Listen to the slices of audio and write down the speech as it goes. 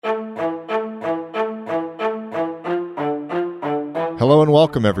Hello and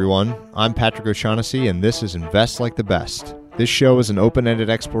welcome, everyone. I'm Patrick O'Shaughnessy, and this is Invest Like the Best. This show is an open-ended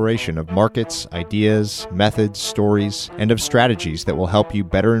exploration of markets, ideas, methods, stories, and of strategies that will help you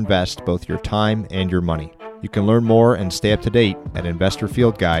better invest both your time and your money. You can learn more and stay up to date at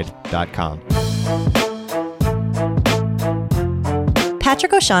investorfieldguide.com.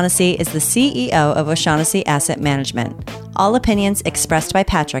 Patrick O'Shaughnessy is the CEO of O'Shaughnessy Asset Management. All opinions expressed by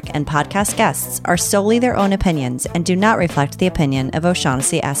Patrick and podcast guests are solely their own opinions and do not reflect the opinion of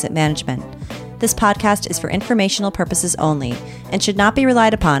O'Shaughnessy Asset Management. This podcast is for informational purposes only and should not be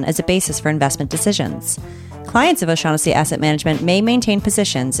relied upon as a basis for investment decisions. Clients of O'Shaughnessy Asset Management may maintain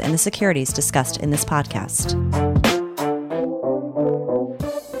positions in the securities discussed in this podcast.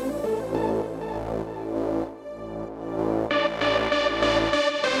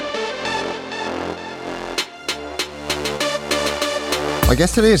 My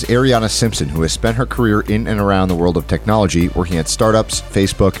guest today is Arianna Simpson, who has spent her career in and around the world of technology, working at startups,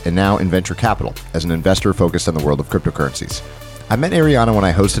 Facebook, and now in venture capital as an investor focused on the world of cryptocurrencies. I met Arianna when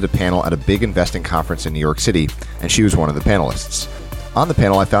I hosted a panel at a big investing conference in New York City, and she was one of the panelists. On the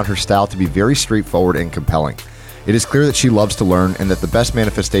panel, I found her style to be very straightforward and compelling. It is clear that she loves to learn and that the best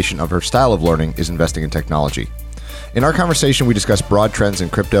manifestation of her style of learning is investing in technology. In our conversation, we discussed broad trends in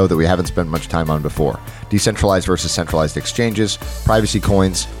crypto that we haven't spent much time on before: decentralized versus centralized exchanges, privacy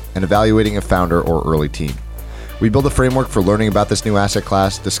coins, and evaluating a founder or early team. We build a framework for learning about this new asset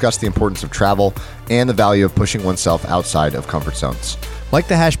class, discuss the importance of travel, and the value of pushing oneself outside of comfort zones. Like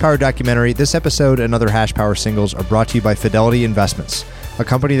the Hash Power documentary, this episode and other Hash Power singles are brought to you by Fidelity Investments, a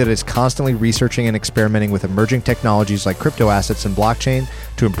company that is constantly researching and experimenting with emerging technologies like crypto assets and blockchain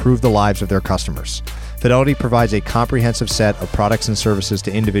to improve the lives of their customers. Fidelity provides a comprehensive set of products and services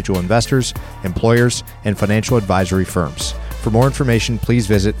to individual investors, employers, and financial advisory firms. For more information, please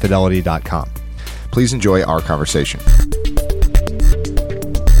visit fidelity.com. Please enjoy our conversation.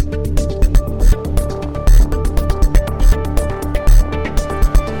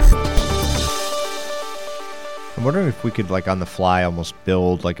 I'm wondering if we could, on the fly, almost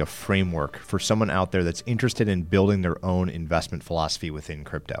build a framework for someone out there that's interested in building their own investment philosophy within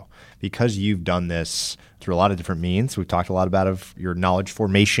crypto. Because you've done this through a lot of different means, we've talked a lot about your knowledge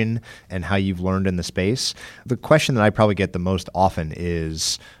formation and how you've learned in the space. The question that I probably get the most often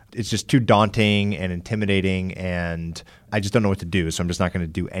is, it's just too daunting and intimidating, and I just don't know what to do, so I'm just not going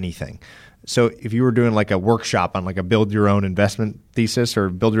to do anything. So if you were doing a workshop on a build your own investment thesis or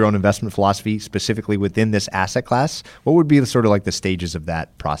build your own investment philosophy specifically within this asset class, what would be the stages of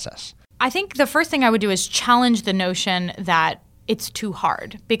that process? I think the first thing I would do is challenge the notion that it's too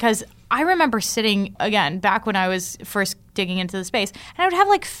hard, because I remember sitting, again, back when I was first digging into the space, and I would have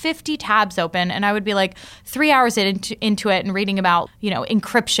 50 tabs open, and I would be 3 hours into it and reading about,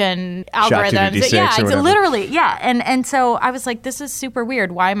 encryption algorithms. Yeah, literally. Yeah. And so I was like, this is super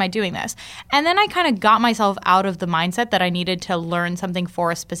weird. Why am I doing this? And then I kind of got myself out of the mindset that I needed to learn something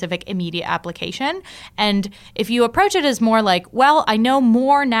for a specific immediate application. And if you approach it as more well, I know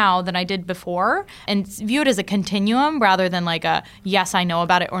more now than I did before, and view it as a continuum rather than a yes, I know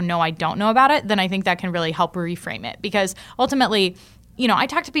about it, or no, I don't know about it, then I think that can really help reframe it. Because ultimately, I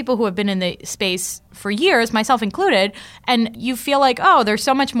talk to people who have been in the space for years, myself included, and you feel there's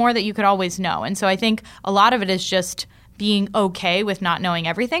so much more that you could always know. And so I think a lot of it is just being okay with not knowing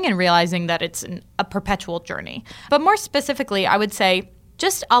everything and realizing that it's a perpetual journey. But more specifically, I would say,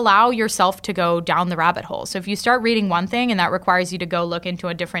 just allow yourself to go down the rabbit hole. So if you start reading one thing and that requires you to go look into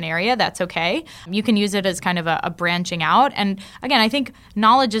a different area, that's okay. You can use it as kind of a branching out. And again, I think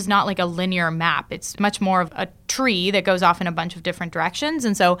knowledge is not a linear map. It's much more of a tree that goes off in a bunch of different directions.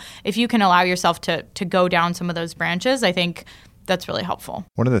 And so if you can allow yourself to go down some of those branches, I think that's really helpful.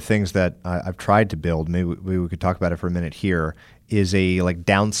 One of the things that I've tried to build, maybe we could talk about it for a minute here, is a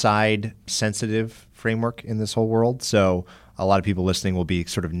downside sensitive framework in this whole world. So a lot of people listening will be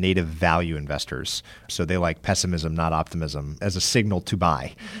sort of native value investors. So they like pessimism, not optimism, as a signal to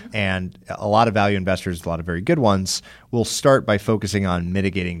buy. Mm-hmm. And a lot of value investors, a lot of very good ones, will start by focusing on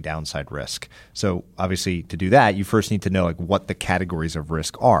mitigating downside risk. So obviously to do that, you first need to know what the categories of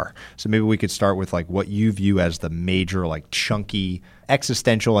risk are. So maybe we could start with what you view as the major chunky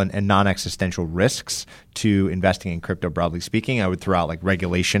existential and non-existential risks to investing in crypto, broadly speaking. I would throw out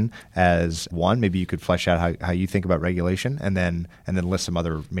regulation as one. Maybe you could flesh out how you think about regulation, and then list some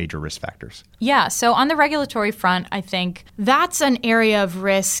other major risk factors. Yeah. So on the regulatory front, I think that's an area of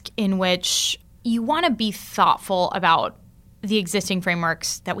risk in which you want to be thoughtful about the existing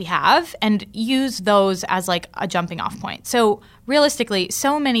frameworks that we have and use those as like a jumping off point. So realistically,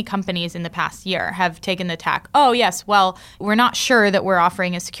 so many companies in the past year have taken the tack, oh yes, well, we're not sure that we're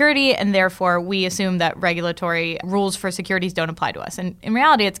offering a security and therefore we assume that regulatory rules for securities don't apply to us. And in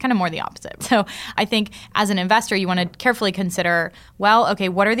reality, it's kind of more the opposite. So I think as an investor, you want to carefully consider, well, okay,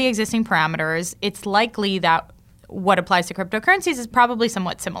 what are the existing parameters? It's likely that what applies to cryptocurrencies is probably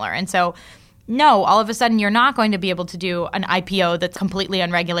somewhat similar. And so no, all of a sudden you're not going to be able to do an IPO that's completely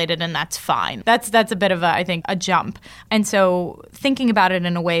unregulated and that's fine. That's a bit of a jump. And so thinking about it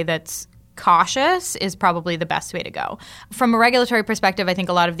in a way that's cautious is probably the best way to go. From a regulatory perspective, I think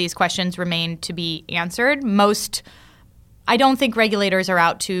a lot of these questions remain to be answered. I don't think regulators are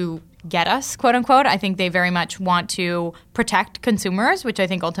out to get us, quote unquote. I think they very much want to protect consumers, which I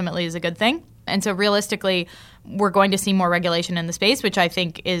think ultimately is a good thing. And so realistically, we're going to see more regulation in the space, which I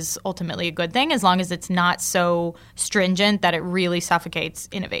think is ultimately a good thing, as long as it's not so stringent that it really suffocates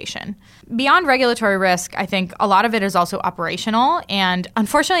innovation. Beyond regulatory risk, I think a lot of it is also operational. And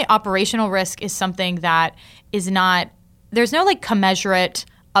unfortunately, operational risk is something that is not – there's no like commensurate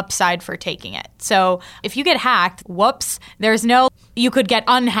upside for taking it. So if you get hacked, whoops, there's no – you could get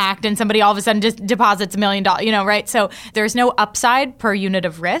unhacked and somebody all of a sudden just deposits $1 million, right? So there's no upside per unit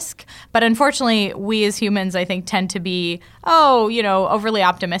of risk. But unfortunately, we as humans, I think, tend to be, overly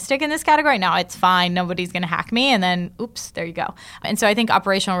optimistic in this category. No, it's fine. Nobody's going to hack me. And then, oops, there you go. And so I think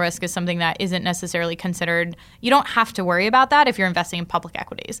operational risk is something that isn't necessarily considered. You don't have to worry about that if you're investing in public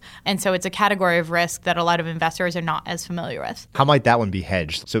equities. And so it's a category of risk that a lot of investors are not as familiar with. How might that one be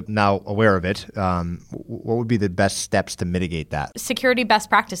hedged? So now aware of it, what would be the best steps to mitigate that? Security best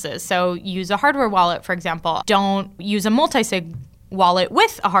practices. So use a hardware wallet, for example. Don't use a multi-sig wallet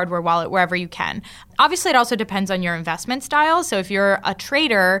with a hardware wallet wherever you can. Obviously, it also depends on your investment style. So if you're a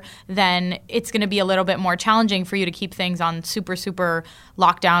trader, then it's going to be a little bit more challenging for you to keep things on super, super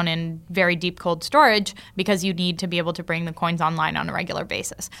lockdown and very deep cold storage because you need to be able to bring the coins online on a regular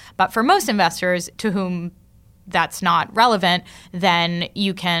basis. But for most investors to whom that's not relevant, then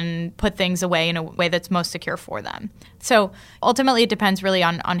you can put things away in a way that's most secure for them. So ultimately, it depends really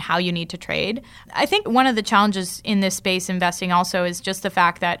on how you need to trade. I think one of the challenges in this space investing also is just the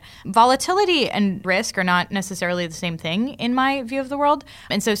fact that volatility and risk are not necessarily the same thing in my view of the world.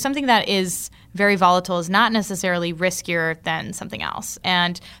 And so something that is very volatile is not necessarily riskier than something else.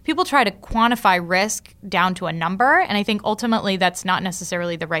 And people try to quantify risk down to a number. And I think ultimately that's not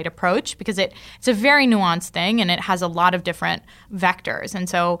necessarily the right approach because it's a very nuanced thing and it has a lot of different vectors. And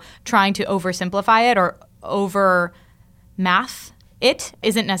so trying to oversimplify it or over math it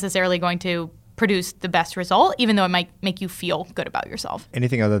isn't necessarily going to produce the best result, even though it might make you feel good about yourself.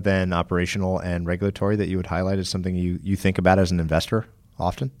 Anything other than operational and regulatory that you would highlight as something you think about as an investor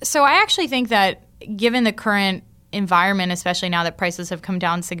often? So I actually think that given the current environment, especially now that prices have come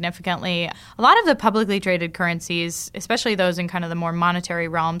down significantly, a lot of the publicly traded currencies, especially those in kind of the more monetary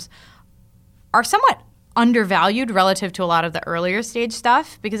realms, are somewhat undervalued relative to a lot of the earlier stage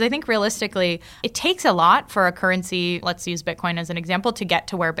stuff because I think realistically it takes a lot for a currency, let's use Bitcoin as an example, to get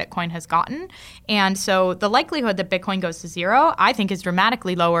to where Bitcoin has gotten. And so the likelihood that Bitcoin goes to zero, I think, is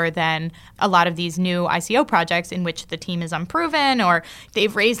dramatically lower than a lot of these new ICO projects in which the team is unproven or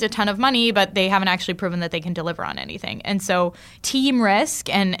they've raised a ton of money, but they haven't actually proven that they can deliver on anything. And so team risk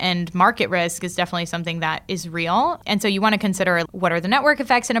and market risk is definitely something that is real. And so you want to consider what are the network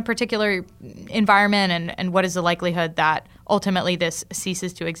effects in a particular environment and what is the likelihood that ultimately this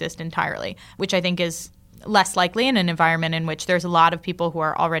ceases to exist entirely, which I think is less likely in an environment in which there's a lot of people who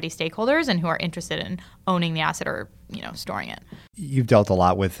are already stakeholders and who are interested in owning the asset or storing it. You've dealt a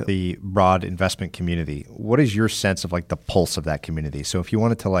lot with the broad investment community. What is your sense of the pulse of that community? So if you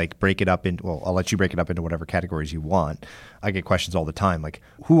wanted to break it up into, I'll let you break it up into whatever categories you want. I get questions all the time,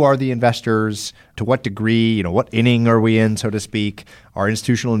 who are the investors? To what degree? What inning are we in, so to speak? Are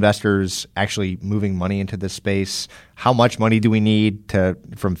institutional investors actually moving money into this space? How much money do we need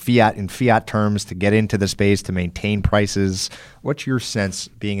from fiat terms to get into the space to maintain prices? What's your sense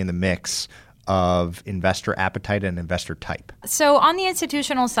being in the mix of investor appetite and investor type? So on the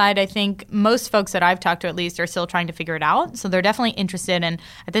institutional side, I think most folks that I've talked to at least are still trying to figure it out. So they're definitely interested, and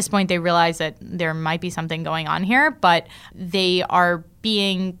at this point they realize that there might be something going on here, but they are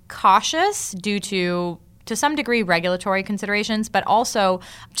being cautious due to to some degree regulatory considerations, but also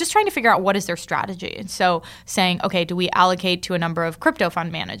just trying to figure out what is their strategy. So saying, okay, do we allocate to a number of crypto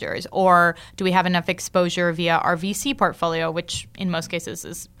fund managers, or do we have enough exposure via our VC portfolio, which in most cases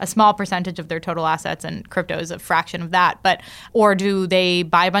is a small percentage of their total assets, and crypto is a fraction of that. Or do they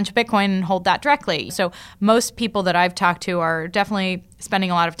buy a bunch of Bitcoin and hold that directly? So most people that I've talked to are definitely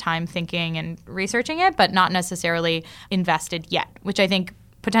spending a lot of time thinking and researching it, but not necessarily invested yet, which I think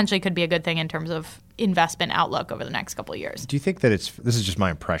potentially could be a good thing in terms of investment outlook over the next couple of years. Do you think that this is just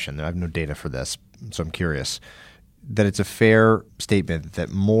my impression, I have no data for this, so I'm curious, that it's a fair statement that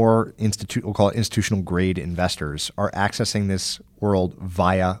more we'll call it institutional grade investors are accessing this world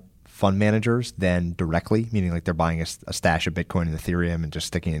via fund managers than directly, meaning like they're buying a stash of Bitcoin and Ethereum and just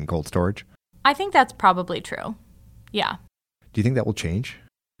sticking it in cold storage? I think that's probably true. Yeah. Do you think that will change?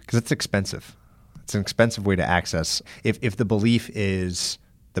 Because it's expensive. It's an expensive way to access. If the belief is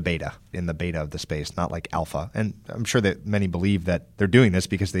the beta of the space, not like alpha. And I'm sure that many believe that they're doing this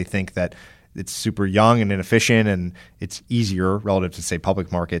because they think that it's super young and inefficient and it's easier relative to, say,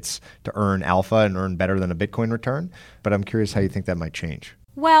 public markets to earn alpha and earn better than a Bitcoin return. But I'm curious how you think that might change.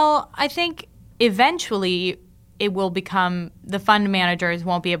 Well, I think eventually it will become the fund managers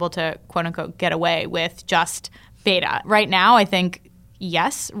won't be able to, quote unquote, get away with just beta. Right now, I think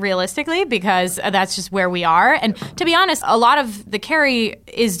yes, realistically, because that's just where we are. And to be honest, a lot of the carry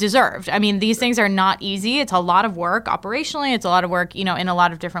is deserved. I mean, these things are not easy. It's a lot of work operationally. It's a lot of work, in a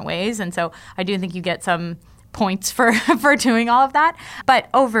lot of different ways. And so I do think you get some points for doing all of that. But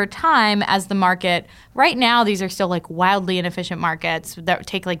over time, as the market, right now, these are still like wildly inefficient markets that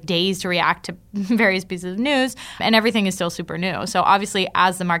take like days to react to various pieces of news, and everything is still super new. So obviously,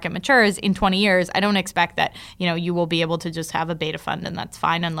 as the market matures in 20 years, I don't expect that, you will be able to just have a beta fund and that's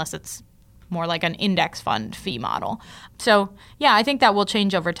fine unless it's more like an index fund fee model. So yeah, I think that will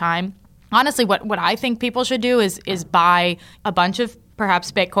change over time. Honestly, what I think people should do is buy a bunch of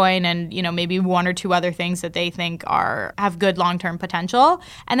perhaps Bitcoin and maybe one or two other things that they think have good long-term potential,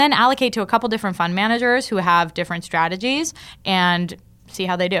 and then allocate to a couple different fund managers who have different strategies and see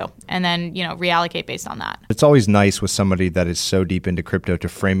how they do, and then reallocate based on that. It's always nice with somebody that is so deep into crypto to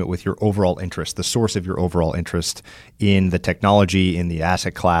frame it with your overall interest, the source of your overall interest in the technology, in the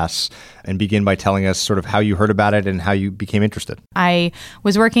asset class, and begin by telling us sort of how you heard about it and how you became interested. I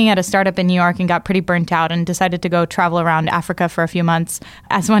was working at a startup in New York and got pretty burnt out and decided to go travel around Africa for a few months,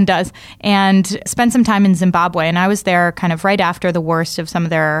 as one does, and spend some time in Zimbabwe. And I was there kind of right after the worst of some of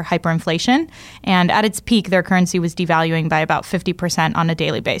their hyperinflation. And at its peak, their currency was devaluing by about 50% on a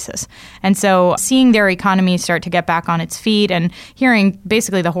daily basis. And so seeing their economy start to get back on its feet and hearing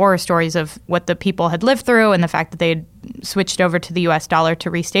basically the horror stories of what the people had lived through and the fact that they'd switched over to the US dollar to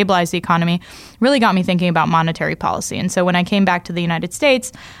restabilize the economy really got me thinking about monetary policy. And so when I came back to the United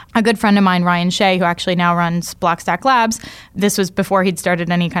States, a good friend of mine, Ryan Shea, who actually now runs Blockstack Labs, this was before he'd started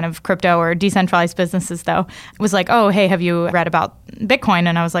any kind of crypto or decentralized businesses though, was like, oh, hey, have you read about Bitcoin?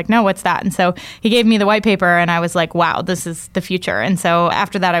 And I was like, no, what's that? And so he gave me the white paper and I was like, wow, this is the future. And so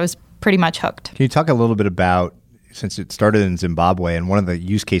after that, I was pretty much hooked. Can you talk a little bit about, since it started in Zimbabwe, and one of the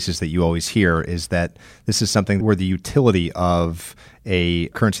use cases that you always hear is that this is something where the utility of a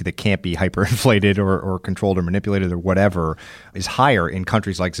currency that can't be hyperinflated or controlled or manipulated or whatever is higher in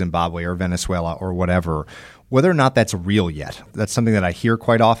countries like Zimbabwe or Venezuela or whatever. Whether or not that's real yet, that's something that I hear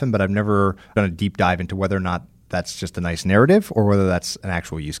quite often, but I've never done a deep dive into whether or not that's just a nice narrative or whether that's an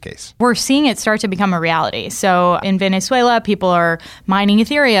actual use case. We're seeing it start to become a reality. So in Venezuela, people are mining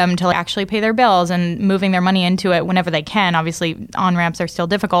Ethereum to actually pay their bills and moving their money into it whenever they can. Obviously, on-ramps are still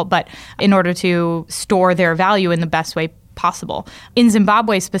difficult, but in order to store their value in the best way possible. In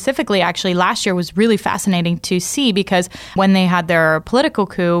Zimbabwe specifically, actually, last year was really fascinating to see because when they had their political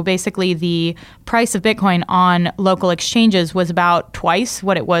coup, basically the price of Bitcoin on local exchanges was about twice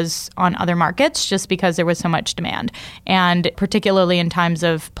what it was on other markets just because there was so much demand. And particularly in times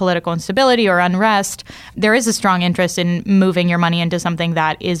of political instability or unrest, there is a strong interest in moving your money into something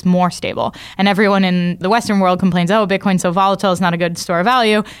that is more stable. And everyone in the Western world complains, oh, Bitcoin's so volatile, it's not a good store of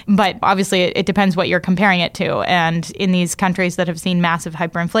value. But obviously, it depends what you're comparing it to. And in these countries that have seen massive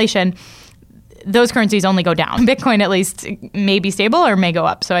hyperinflation, those currencies only go down. Bitcoin, at least, may be stable or may go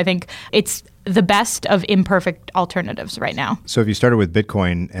up. So I think it's the best of imperfect alternatives right now. So if you started with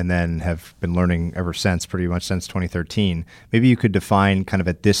Bitcoin and then have been learning ever since, pretty much since 2013, maybe you could define kind of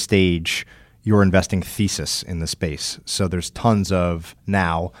at this stage your investing thesis in the space. So there's tons of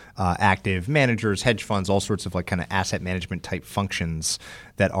now active managers, hedge funds, all sorts of like kind of asset management type functions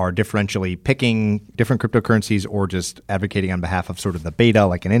that are differentially picking different cryptocurrencies or just advocating on behalf of sort of the beta,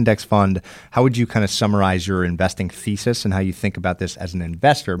 like an index fund. How would you kind of summarize your investing thesis and how you think about this as an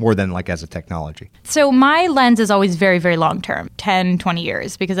investor more than like as a technology? So my lens is always very, very long term, 10, 20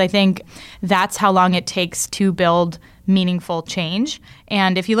 years, because I think that's how long it takes to build meaningful change.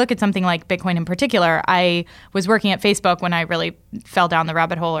 And if you look at something like Bitcoin in particular, I was working at Facebook when I really fell down the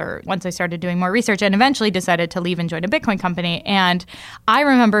rabbit hole, or once I started doing more research, and eventually decided to leave and join a Bitcoin company. And I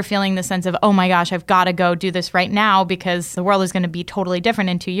remember feeling the sense of, oh my gosh, I've got to go do this right now because the world is going to be totally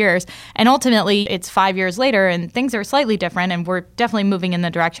different in 2 years. And ultimately, it's 5 years later and things are slightly different and we're definitely moving in the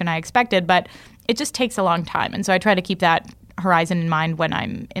direction I expected, but it just takes a long time. And so I try to keep that horizon in mind when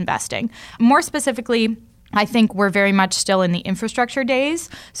I'm investing. More specifically, I think we're very much still in the infrastructure days.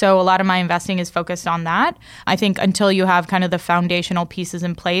 So a lot of my investing is focused on that. I think until you have kind of the foundational pieces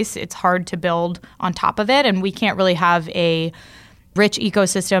in place, it's hard to build on top of it. And we can't really have a rich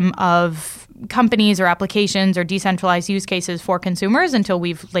ecosystem of companies or applications or decentralized use cases for consumers until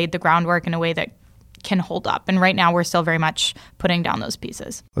we've laid the groundwork in a way that can hold up. And right now, we're still very much putting down those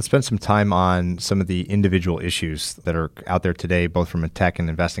pieces. Let's spend some time on some of the individual issues that are out there today, both from a tech and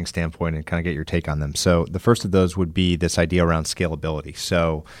investing standpoint, and kind of get your take on them. So the first of those would be this idea around scalability.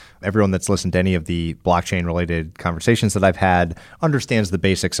 So everyone that's listened to any of the blockchain-related conversations that I've had understands the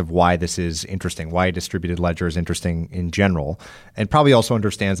basics of why this is interesting, why a distributed ledger is interesting in general, and probably also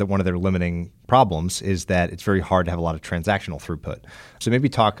understands that one of their limiting problems is that it's very hard to have a lot of transactional throughput. So maybe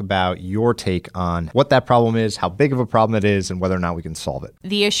talk about your take on what that problem is, how big of a problem it is, and whether or not we can solve it.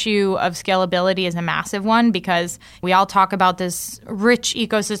 The issue of scalability is a massive one because we all talk about this rich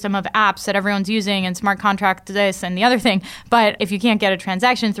ecosystem of apps that everyone's using and smart contract this and the other thing. But if you can't get a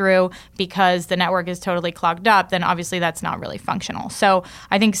transaction through because the network is totally clogged up, then obviously that's not really functional. So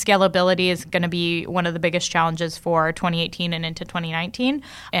I think scalability is going to be one of the biggest challenges for 2018 and into 2019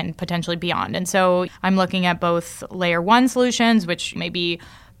 and potentially beyond. And so I'm looking at both layer one solutions, which may be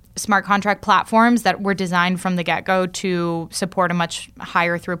smart contract platforms that were designed from the get-go to support a much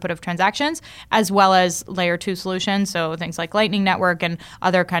higher throughput of transactions, as well as layer two solutions, so things like Lightning Network and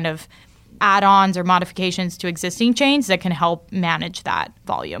other kind of add-ons or modifications to existing chains that can help manage that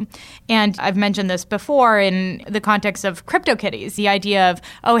volume. And I've mentioned this before in the context of CryptoKitties, the idea of,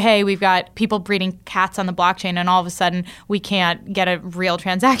 oh, hey, we've got people breeding cats on the blockchain and all of a sudden we can't get a real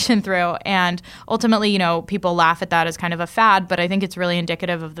transaction through. And ultimately, people laugh at that as kind of a fad, but I think it's really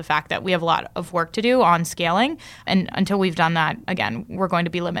indicative of the fact that we have a lot of work to do on scaling. And until we've done that, again, we're going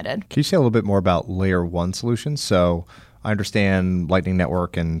to be limited. Can you say a little bit more about layer one solutions? So I understand Lightning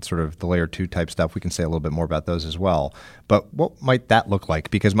Network and sort of the layer two type stuff. We can say a little bit more about those as well. But what might that look like?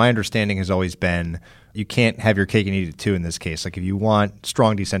 Because my understanding has always been you can't have your cake and eat it too in this case. Like if you want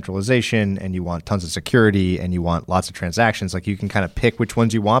strong decentralization and you want tons of security and you want lots of transactions, like you can kind of pick which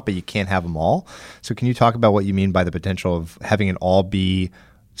ones you want, but you can't have them all. So can you talk about what you mean by the potential of having it all be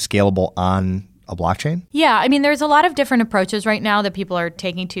scalable on a blockchain? Yeah, I mean, there's a lot of different approaches right now that people are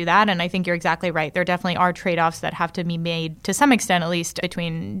taking to that, and I think you're exactly right. There definitely are trade-offs that have to be made, to some extent at least,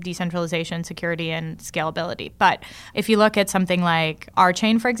 between decentralization, security, and scalability. But if you look at something like our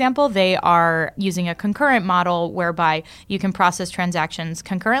chain, for example, they are using a concurrent model whereby you can process transactions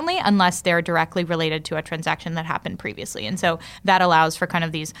concurrently unless they're directly related to a transaction that happened previously. And so that allows for kind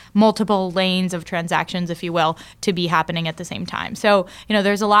of these multiple lanes of transactions, if you will, to be happening at the same time. So,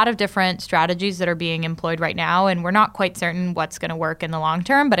 there's a lot of different strategies that are being employed right now, and we're not quite certain what's going to work in the long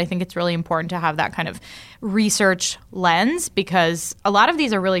term, but I think it's really important to have that kind of research lens because a lot of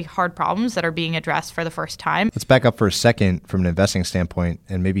these are really hard problems that are being addressed for the first time. Let's back up for a second from an investing standpoint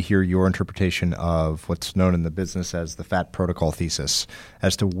and maybe hear your interpretation of what's known in the business as the fat protocol thesis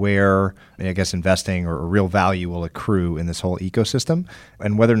as to where, I guess, investing or real value will accrue in this whole ecosystem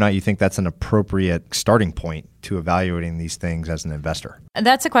and whether or not you think that's an appropriate starting point to evaluating these things as an investor.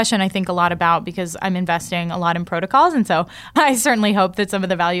 That's a question I think a lot about because I'm investing a lot in protocols. And so I certainly hope that some of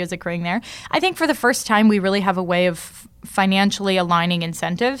the value is accruing there. I think for the first time, we really have a way of financially aligning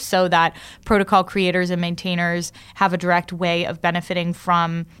incentives so that protocol creators and maintainers have a direct way of benefiting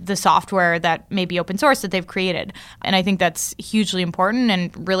from the software that may be open source that they've created. And I think that's hugely important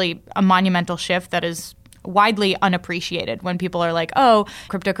and really a monumental shift that is widely unappreciated when people are like, oh,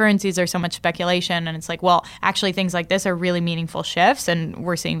 cryptocurrencies are so much speculation. And it's like, well, actually things like this are really meaningful shifts and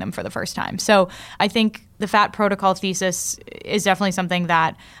we're seeing them for the first time. So I think The FAT protocol thesis is definitely something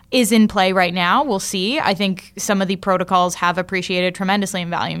that is in play right now. We'll see. I think some of the protocols have appreciated tremendously in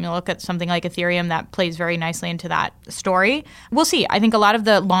value. You look at something like Ethereum that plays very nicely into that story. We'll see. I think a lot of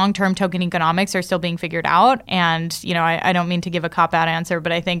the long-term token economics are still being figured out. And, I don't mean to give a cop-out answer,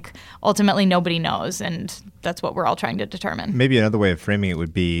 but I think ultimately nobody knows. And that's what we're all trying to determine. Maybe another way of framing it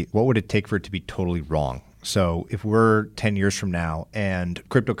would be, what would it take for it to be totally wrong? So if we're 10 years from now and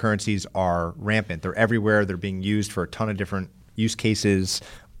cryptocurrencies are rampant, they're everywhere, they're being used for a ton of different use cases,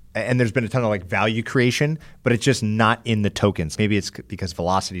 and there's been a ton of value creation, but it's just not in the tokens. Maybe it's because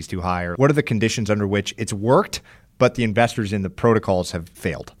velocity is too high. Or what are the conditions under which it's worked, but the investors in the protocols have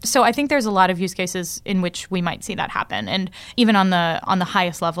failed? So I think there's a lot of use cases in which we might see that happen, and even on the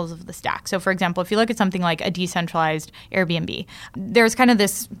highest levels of the stack. So for example, if you look at something like a decentralized Airbnb, there's kind of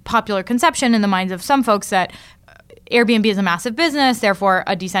this popular conception in the minds of some folks that Airbnb is a massive business, therefore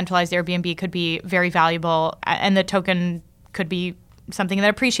a decentralized Airbnb could be very valuable and the token could be something that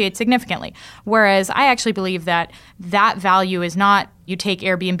appreciates significantly. Whereas I actually believe that value is not you take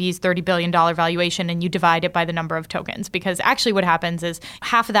Airbnb's $30 billion valuation and you divide it by the number of tokens. Because actually what happens is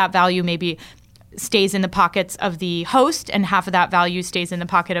half of that value maybe stays in the pockets of the host and half of that value stays in the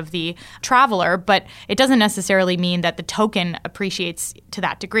pocket of the traveler, but it doesn't necessarily mean that the token appreciates to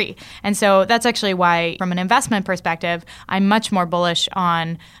that degree. And so that's actually why, from an investment perspective, I'm much more bullish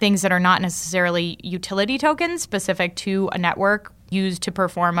on things that are not necessarily utility tokens specific to a network used to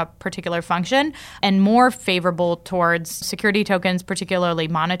perform a particular function, and more favorable towards security tokens, particularly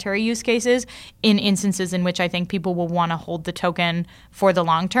monetary use cases, in instances in which I think people will want to hold the token for the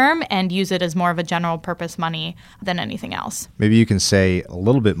long term and use it as more of a general purpose money than anything else. Maybe you can say a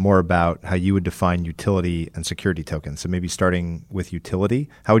little bit more about how you would define utility and security tokens. So maybe starting with utility,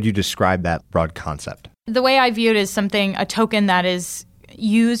 how would you describe that broad concept? The way I view it is a token that is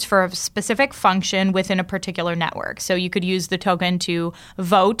used for a specific function within a particular network. So you could use the token to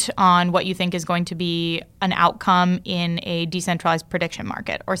vote on what you think is going to be an outcome in a decentralized prediction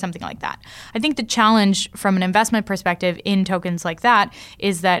market or something like that. I think the challenge from an investment perspective in tokens like that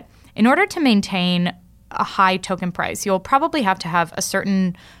is that in order to maintain a high token price, you'll probably have to have a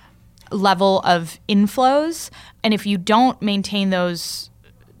certain level of inflows. And if you don't maintain those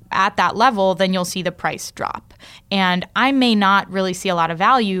at that level, then you'll see the price drop. And I may not really see a lot of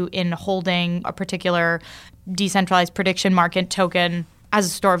value in holding a particular decentralized prediction market token as a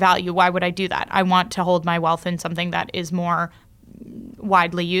store of value. Why would I do that? I want to hold my wealth in something that is more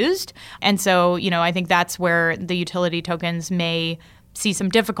widely used. And so, I think that's where the utility tokens may see some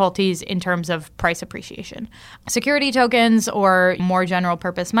difficulties in terms of price appreciation. Security tokens or more general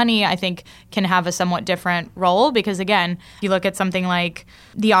purpose money, I think, can have a somewhat different role because, again, you look at something like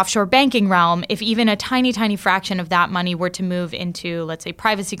the offshore banking realm, if even a tiny, tiny fraction of that money were to move into, let's say,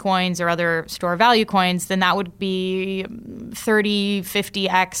 privacy coins or other store value coins, then that would be 30,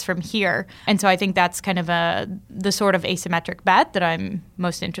 50x from here. And so I think that's kind of the sort of asymmetric bet that I'm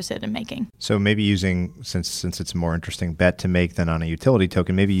most interested in making. So maybe using, since it's a more interesting bet to make than on a utility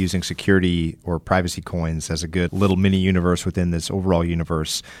token, maybe using security or privacy coins as a good little mini universe within this overall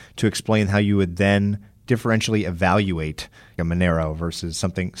universe to explain how you would then differentially evaluate a Monero versus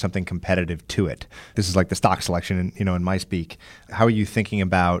something competitive to it. This is like the stock selection, in my speak. How are you thinking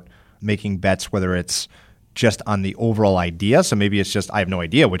about making bets, whether it's just on the overall idea? So maybe it's just, I have no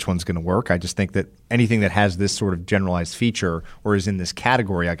idea which one's going to work. I just think that anything that has this sort of generalized feature or is in this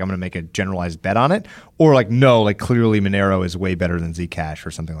category, I'm going to make a generalized bet on it. Or no, clearly Monero is way better than Zcash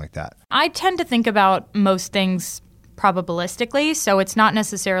or something like that. I tend to think about most things probabilistically. So it's not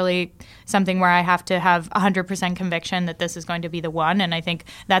necessarily something where I have to have 100% conviction that this is going to be the one. And I think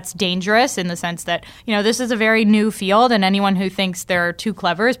that's dangerous in the sense that, this is a very new field and anyone who thinks they're too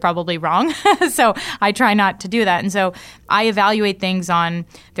clever is probably wrong. So I try not to do that. And so I evaluate things on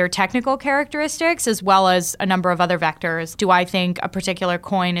their technical characteristics as well as a number of other vectors. Do I think a particular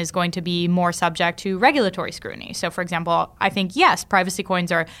coin is going to be more subject to regulatory scrutiny? So for example, I think, yes, privacy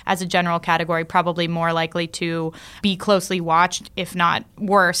coins are, as a general category, probably more likely to be closely watched, if not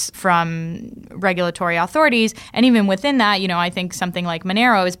worse, from regulatory authorities. And even within that, I think something like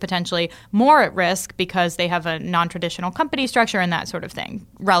Monero is potentially more at risk because they have a non-traditional company structure and that sort of thing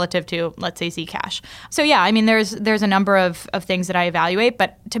relative to, let's say, Zcash. So yeah, there's a number of things that I evaluate.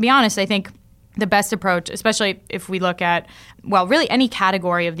 But to be honest, I think the best approach, especially if we look at, really any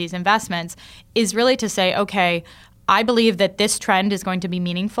category of these investments, is really to say, okay, I believe that this trend is going to be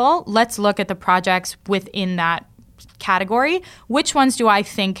meaningful. Let's look at the projects within that category. Which ones do I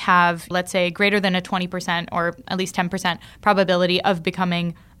think have, let's say, greater than a 20% or at least 10% probability of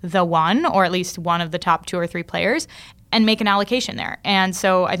becoming the one, or at least one of the top 2 or 3 players? and make an allocation there. And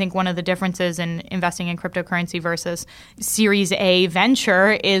so I think one of the differences in investing in cryptocurrency versus Series A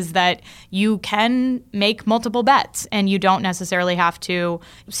venture is that you can make multiple bets and you don't necessarily have to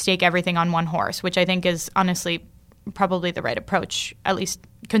stake everything on one horse, which I think is honestly probably the right approach, at least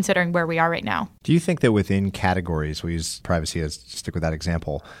considering where we are right now. Do you think that within categories, we use privacy as stick with that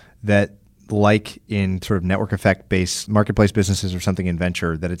example, that like in sort of network effect based marketplace businesses or something in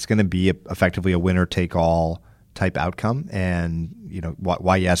venture, that it's going to be effectively a winner take all type outcome? And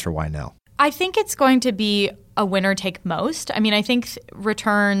why yes or why no? I think it's going to be a winner take most. I mean, I think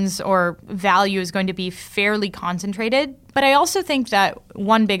returns or value is going to be fairly concentrated. But I also think that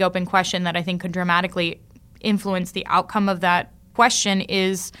one big open question that I think could dramatically influence the outcome of that question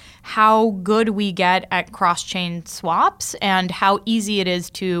is how good we get at cross-chain swaps and how easy it is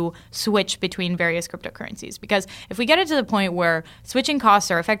to switch between various cryptocurrencies. Because if we get it to the point where switching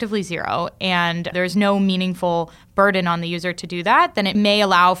costs are effectively zero and there's no meaningful burden on the user to do that, then it may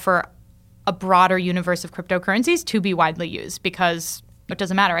allow for a broader universe of cryptocurrencies to be widely used because it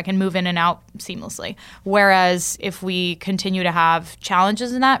doesn't matter. I can move in and out seamlessly. Whereas if we continue to have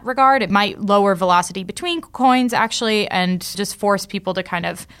challenges in that regard, it might lower velocity between coins actually and just force people to kind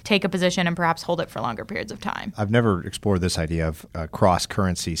of take a position and perhaps hold it for longer periods of time. I've never explored this idea of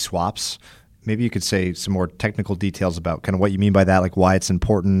cross-currency swaps. Maybe you could say some more technical details about kind of what you mean by that, like why it's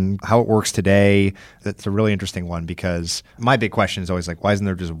important, how it works today. That's a really interesting one because my big question is always like, why isn't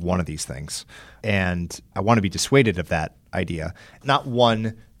there just one of these things? And I want to be dissuaded of that idea. Not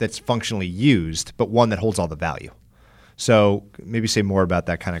one that's functionally used, but one that holds all the value. So maybe say more about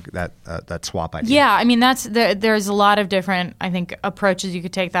that kind of that swap idea. Yeah, I mean there's a lot of different, I think, approaches you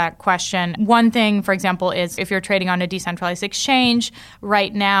could take that question. One thing, for example, is if you're trading on a decentralized exchange,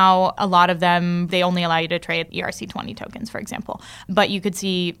 right now a lot of them they only allow you to trade ERC20 tokens, for example. But you could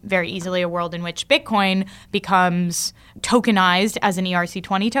see very easily a world in which Bitcoin becomes tokenized as an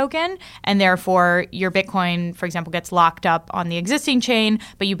ERC20 token, and therefore your Bitcoin, for example, gets locked up on the existing chain,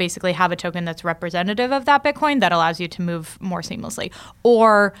 but you basically have a token that's representative of that Bitcoin that allows you to move more seamlessly.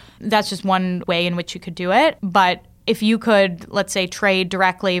 Or that's just one way in which you could do it. But if you could, let's say, trade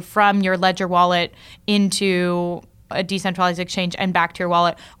directly from your Ledger wallet into a decentralized exchange and back to your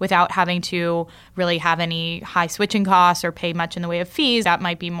wallet without having to really have any high switching costs or pay much in the way of fees, that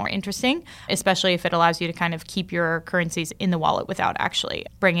might be more interesting, especially if it allows you to kind of keep your currencies in the wallet without actually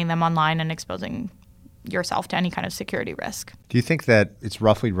bringing them online and exposing yourself to any kind of security risk. Do you think that it's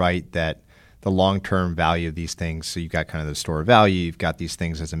roughly right that the long-term value of these things, so you've got kind of the store of value, you've got these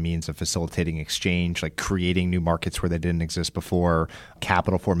things as a means of facilitating exchange, like creating new markets where they didn't exist before,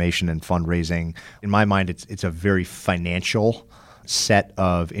 capital formation and fundraising. In my mind, it's a very financial set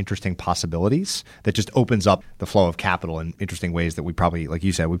of interesting possibilities that just opens up the flow of capital in interesting ways that we probably, like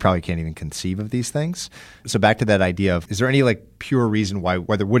you said, we probably can't even conceive of these things. So back to that idea of, is there any like pure reason why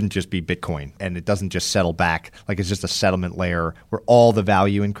there wouldn't just be Bitcoin and it doesn't just settle back, like it's just a settlement layer where all the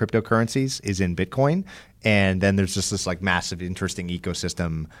value in cryptocurrencies is in Bitcoin? And then there's just this like massive, interesting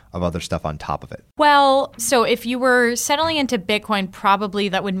ecosystem of other stuff on top of it. Well, so if you were settling into Bitcoin, probably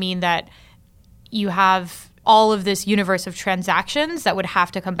that would mean that you have all of this universe of transactions that would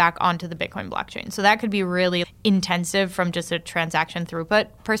have to come back onto the Bitcoin blockchain. So that could be really intensive from just a transaction throughput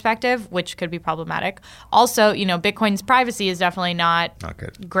perspective, which could be problematic. Also, Bitcoin's privacy is definitely not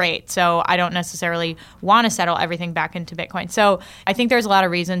good. Great. So I don't necessarily want to settle everything back into Bitcoin. So I think there's a lot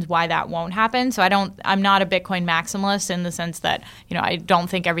of reasons why that won't happen. So I'm not a Bitcoin maximalist in the sense that, I don't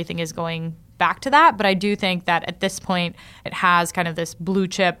think everything is going back to that. But I do think that at this point, it has kind of this blue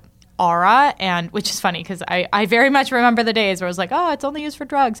chip aura, and which is funny because I very much remember the days where I was like, oh, it's only used for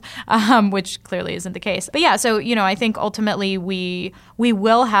drugs, which clearly isn't the case. But yeah, so I think ultimately we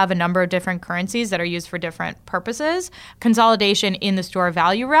will have a number of different currencies that are used for different purposes. Consolidation in the store of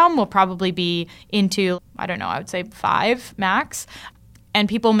value realm will probably be into, I don't know, I would say 5 max. And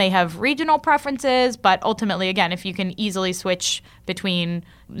people may have regional preferences, but ultimately, again, if you can easily switch between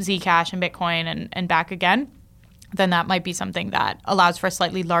Zcash and Bitcoin and back again, then that might be something that allows for a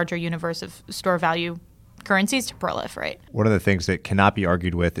slightly larger universe of store value currencies to proliferate. One of the things that cannot be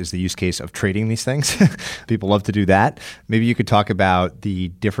argued with is the use case of trading these things. People love to do that. Maybe you could talk about the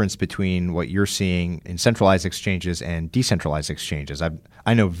difference between what you're seeing in centralized exchanges and decentralized exchanges.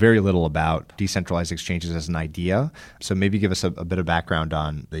 I know very little about decentralized exchanges as an idea, so maybe give us a bit of background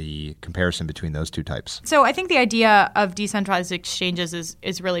on the comparison between those two types. So I think the idea of decentralized exchanges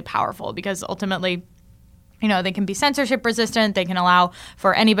is really powerful because ultimately, they can be censorship resistant. They can allow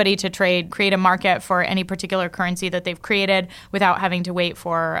for anybody to create a market for any particular currency that they've created without having to wait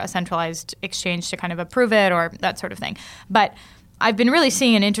for a centralized exchange to kind of approve it or that sort of thing. But I've been really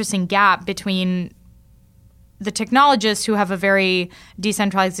seeing an interesting gap between the technologists who have a very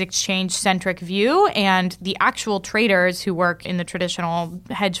decentralized exchange-centric view and the actual traders who work in the traditional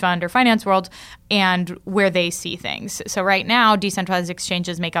hedge fund or finance world and where they see things. So right now, decentralized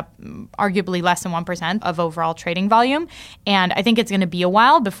exchanges make up arguably less than 1% of overall trading volume. And I think it's going to be a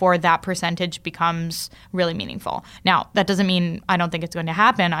while before that percentage becomes really meaningful. Now, that doesn't mean I don't think it's going to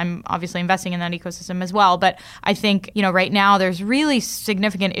happen. I'm obviously investing in that ecosystem as well. But I think, right now there's really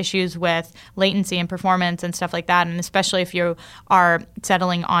significant issues with latency and performance and stuff like that. And especially if you are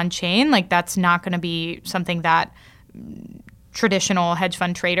settling on chain, that's not going to be something that traditional hedge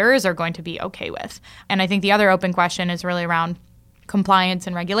fund traders are going to be okay with. And I think the other open question is really around compliance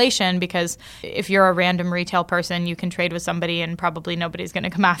and regulation, because if you're a random retail person, you can trade with somebody and probably nobody's going to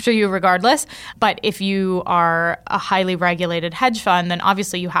come after you regardless. But if you are a highly regulated hedge fund, then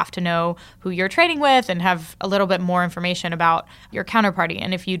obviously you have to know who you're trading with and have a little bit more information about your counterparty.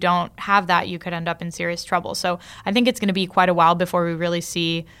 And if you don't have that, you could end up in serious trouble. So I think it's going to be quite a while before we really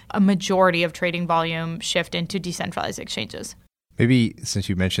see a majority of trading volume shift into decentralized exchanges. Maybe since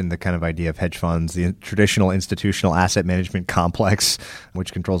you mentioned the kind of idea of hedge funds, the traditional institutional asset management complex,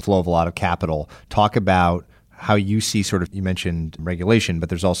 which controls the flow of a lot of capital, talk about how you see you mentioned regulation, but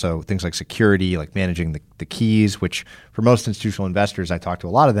there's also things like security, like managing the keys, which for most institutional investors, I talk to a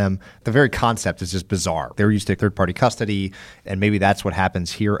lot of them, the very concept is just bizarre. They're used to third-party custody, and maybe that's what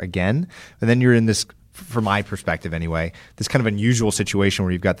happens here again. And then you're in this, from my perspective anyway, this kind of unusual situation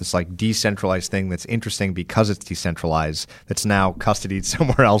where you've got this decentralized thing that's interesting because it's decentralized, that's now custodied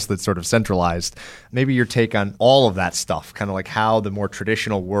somewhere else that's sort of centralized. Maybe your take on all of that stuff, kind of how the more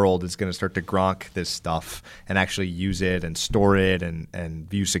traditional world is going to start to gronk this stuff and actually use it and store it and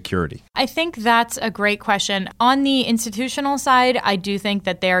view security. I think that's a great question. On the institutional side, I do think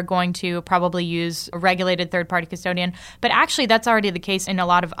that they're going to probably use a regulated third-party custodian, but actually that's already the case in a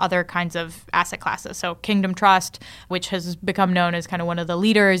lot of other kinds of asset classes. So Kingdom Trust, which has become known as kind of one of the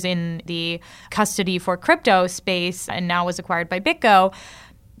leaders in the custody for crypto space and now was acquired by BitGo,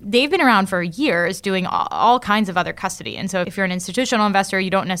 they've been around for years doing all kinds of other custody. And so if you're an institutional investor,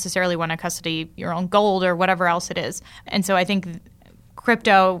 you don't necessarily want to custody your own gold or whatever else it is. And so I think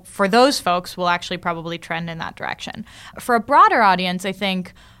crypto, for those folks, will actually probably trend in that direction. For a broader audience, I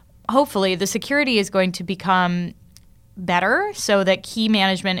think hopefully the security is going to become better so that key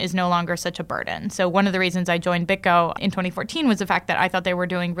management is no longer such a burden. So one of the reasons I joined BitGo in 2014 was the fact that I thought they were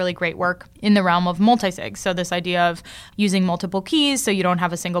doing really great work in the realm of multi-sig. So this idea of using multiple keys so you don't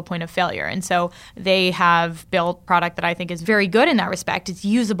have a single point of failure. And so they have built product that I think is very good in that respect. It's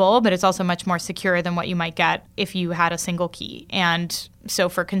usable, but it's also much more secure than what you might get if you had a single key. And so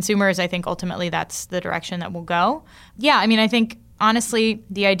for consumers, I think ultimately that's the direction that we'll go. Yeah, I think honestly,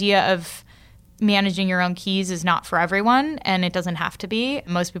 the idea of managing your own keys is not for everyone, and it doesn't have to be.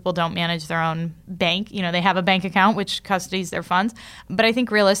 Most people don't manage their own bank. They have a bank account which custodies their funds. But I think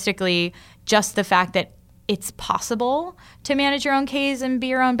realistically, just the fact that it's possible to manage your own keys and be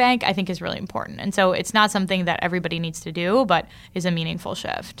your own bank, I think is really important. And so it's not something that everybody needs to do, but is a meaningful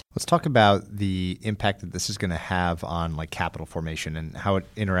shift. Let's talk about the impact that this is going to have on capital formation and how it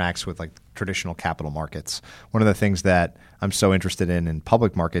interacts with traditional capital markets. One of the things that I'm so interested in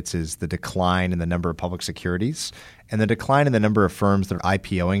public markets is the decline in the number of public securities and the decline in the number of firms that are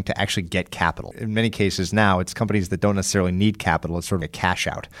IPOing to actually get capital. In many cases now, it's companies that don't necessarily need capital. It's sort of a cash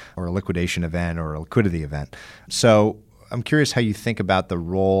out or a liquidation event or a liquidity event. So I'm curious how you think about the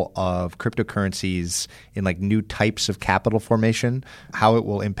role of cryptocurrencies in new types of capital formation, how it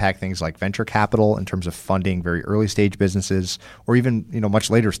will impact things like venture capital in terms of funding very early stage businesses or even much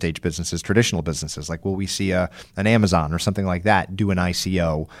later stage businesses, traditional businesses. Will we see an Amazon or something like that do an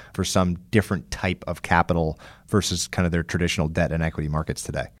ICO for some different type of capital versus kind of their traditional debt and equity markets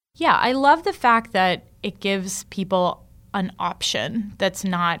today? Yeah, I love the fact that it gives people an option that's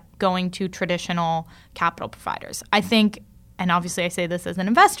not going to traditional capital providers. I think, and obviously I say this as an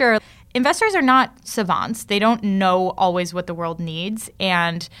investor, investors are not savants. They don't know always what the world needs.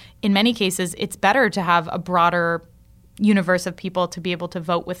 And in many cases, it's better to have a broader universe of people to be able to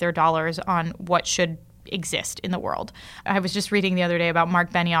vote with their dollars on what should exist in the world. I was just reading the other day about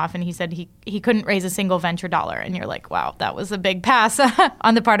Mark Benioff, and he said he couldn't raise a single venture dollar. And you're like, wow, that was a big pass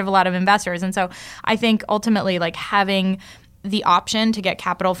on the part of a lot of investors. And so I think ultimately having the option to get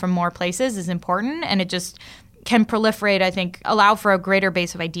capital from more places is important. And it just can proliferate, I think, allow for a greater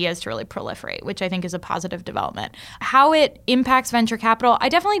base of ideas to really proliferate, which I think is a positive development. How it impacts venture capital, I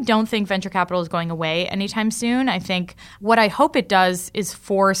definitely don't think venture capital is going away anytime soon. I think what I hope it does is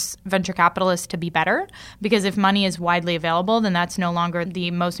force venture capitalists to be better, because if money is widely available, then that's no longer the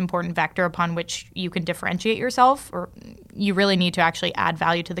most important vector upon which you can differentiate yourself, or you really need to actually add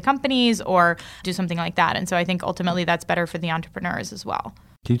value to the companies or do something like that. And so I think ultimately that's better for the entrepreneurs as well.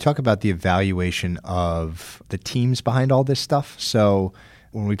 Can you talk about the evaluation of the teams behind all this stuff? So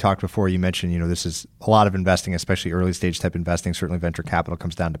when we talked before, you mentioned, this is a lot of investing, especially early stage type investing. Certainly venture capital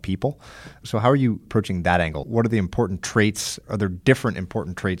comes down to people. So how are you approaching that angle? What are the important traits? Are there different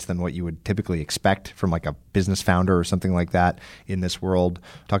important traits than what you would typically expect from like a business founder or something like that in this world?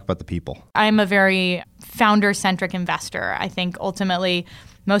 Talk about the people. I'm a very founder-centric investor. I think ultimately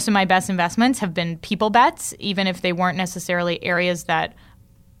most of my best investments have been people bets, even if they weren't necessarily areas that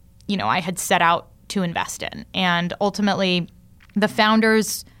I had set out to invest in. And ultimately, the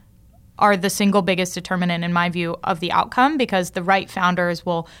founders are the single biggest determinant, in my view, of the outcome, because the right founders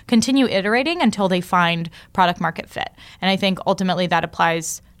will continue iterating until they find product market fit. And I think ultimately that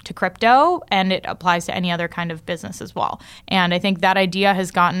applies to crypto, and it applies to any other kind of business as well. And I think that idea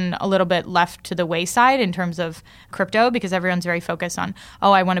has gotten a little bit left to the wayside in terms of crypto, because everyone's very focused on,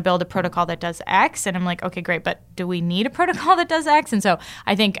 I want to build a protocol that does X. And I'm like, okay, great, but do we need a protocol that does X? And so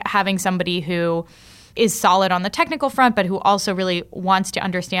I think having somebody who is solid on the technical front, but who also really wants to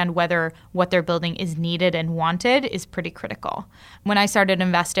understand whether what they're building is needed and wanted is pretty critical. When I started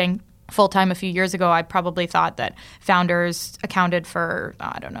investing full-time a few years ago, I probably thought that founders accounted for,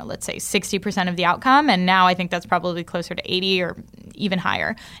 let's say 60% of the outcome. And now I think that's probably closer to 80 or even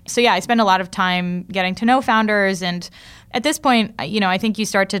higher. So yeah, I spend a lot of time getting to know founders. And at this point, I think you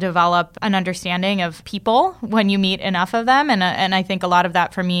start to develop an understanding of people when you meet enough of them. And I think a lot of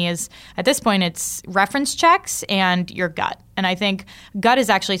that for me is, at this point, it's reference checks and your gut. And I think gut is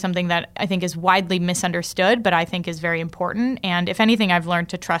actually something that I think is widely misunderstood, but I think is very important. And if anything, I've learned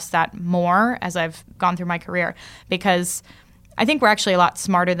to trust that more as I've gone through my career, because I think we're actually a lot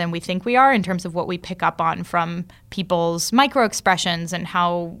smarter than we think we are in terms of what we pick up on from people's micro expressions and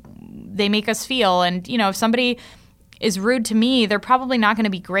how they make us feel. And, if somebody is rude to me, they're probably not going to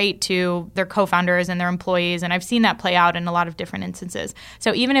be great to their co-founders and their employees. And I've seen that play out in a lot of different instances.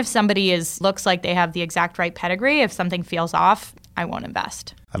 So even if somebody looks like they have the exact right pedigree, if something feels off, I won't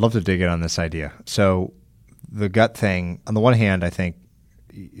invest. I'd love to dig in on this idea. So the gut thing, on the one hand, I think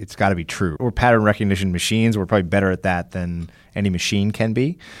it's got to be true. We're pattern recognition machines. We're probably better at that than any machine can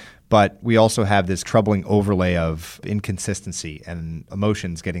be. But we also have this troubling overlay of inconsistency and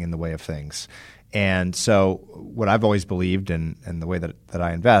emotions getting in the way of things. And so what I've always believed, and the way that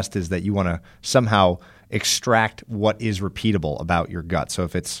I invest, is that you want to somehow extract what is repeatable about your gut. So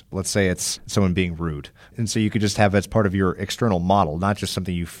if let's say it's someone being rude. And so you could just have as part of your external model, not just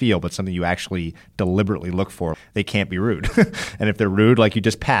something you feel, but something you actually deliberately look for. They can't be rude. And if they're rude, you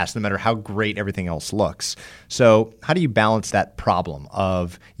just pass, no matter how great everything else looks. So how do you balance that problem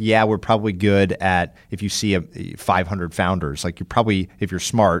of, we're probably good at, if you see 500 founders, you're probably, if you're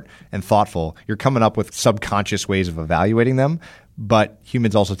smart and thoughtful, you're coming up with subconscious ways of evaluating them. But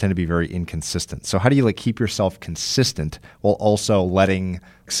humans also tend to be very inconsistent. So how do you keep yourself consistent while also letting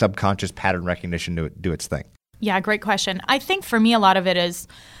subconscious pattern recognition do its thing? Yeah, great question. I think for me, a lot of it is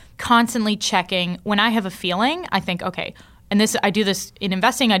constantly checking. When I have a feeling, I think, okay, and I do this in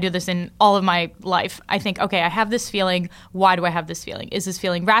investing, I do this in all of my life. I think, okay, I have this feeling. Why do I have this feeling? Is this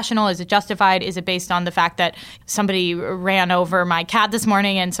feeling rational? Is it justified? Is it based on the fact that somebody ran over my cat this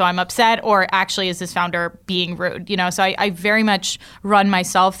morning and so I'm upset? Or actually, is this founder being rude? So I very much run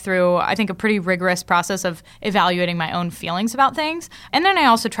myself through, I think, a pretty rigorous process of evaluating my own feelings about things. And then I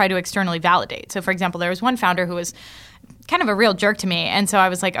also try to externally validate. So for example, there was one founder who was kind of a real jerk to me. And so I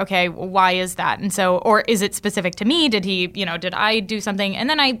was like, okay, why is that? And so, or is it specific to me? Did I do something? And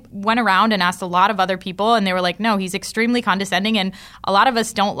then I went around and asked a lot of other people, and they were like, no, he's extremely condescending and a lot of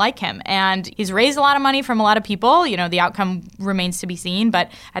us don't like him. And he's raised a lot of money from a lot of people. The outcome remains to be seen.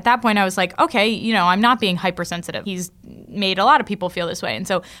 But at that point I was like, okay, I'm not being hypersensitive. He's made a lot of people feel this way. And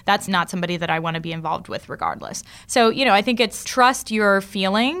so that's not somebody that I want to be involved with regardless. So, I think it's trust your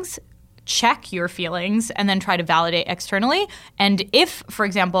feelings, check your feelings, and then try to validate externally. And if, for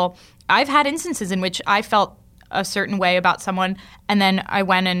example, I've had instances in which I felt a certain way about someone, and then I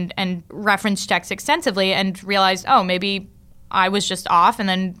went and reference checked extensively and realized, maybe I was just off, and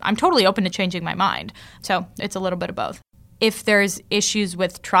then I'm totally open to changing my mind. So it's a little bit of both. If there's issues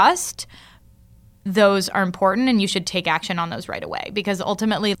with trust, those are important, and you should take action on those right away, because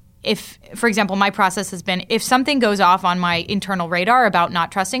ultimately if, for example, my process has been, if something goes off on my internal radar about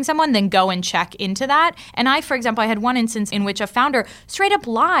not trusting someone, then go and check into that. And for example, I had one instance in which a founder straight up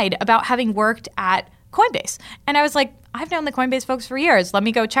lied about having worked at Coinbase. And I was like, I've known the Coinbase folks for years. Let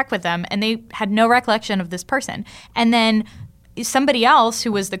me go check with them. And they had no recollection of this person. And then somebody else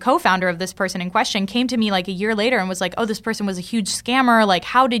who was the co-founder of this person in question came to me like a year later and was like, oh, this person was a huge scammer. Like,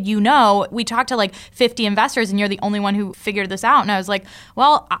 how did you know? We talked to like 50 investors and you're the only one who figured this out. And I was like,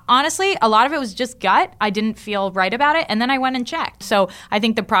 well, honestly, a lot of it was just gut. I didn't feel right about it. And then I went and checked. So I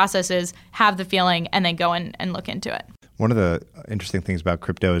think the process is have the feeling and then go and look into it. One of the interesting things about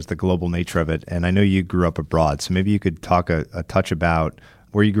crypto is the global nature of it. And I know you grew up abroad. So maybe you could talk a touch about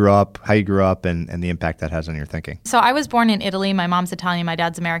where you grew up, how you grew up, and the impact that has on your thinking. So I was born in Italy. My mom's Italian, my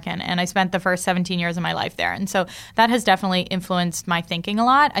dad's American, and I spent the first 17 years of my life there. And so that has definitely influenced my thinking a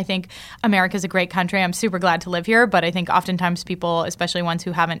lot. I think America's a great country. I'm super glad to live here, but I think oftentimes people, especially ones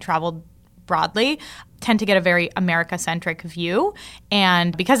who haven't traveled broadly, tend to get a very America-centric view.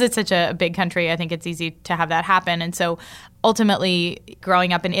 And because it's such a big country, I think it's easy to have that happen. And so ultimately,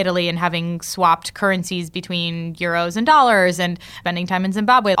 growing up in Italy and having swapped currencies between euros and dollars and spending time in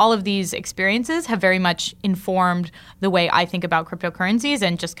Zimbabwe, all of these experiences have very much informed the way I think about cryptocurrencies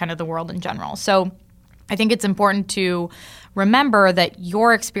and just kind of the world in general. So I think it's important to remember that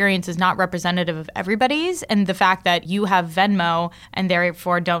your experience is not representative of everybody's, and the fact that you have Venmo and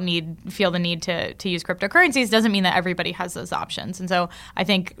therefore don't feel the need to use cryptocurrencies doesn't mean that everybody has those options. And so I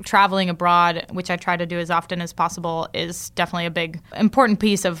think traveling abroad, which I try to do as often as possible, is definitely a big, important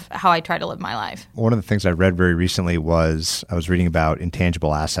piece of how I try to live my life. One of the things I read very recently was I was reading about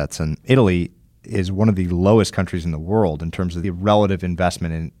intangible assets, and Italy is one of the lowest countries in the world in terms of the relative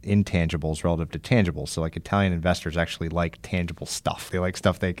investment in intangibles relative to tangibles. So like Italian investors actually like tangible stuff. They like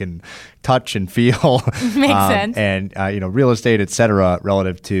stuff they can touch and feel. Makes sense. And real estate, et cetera,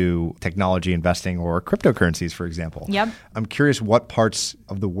 relative to technology investing or cryptocurrencies, for example. Yep. I'm curious what parts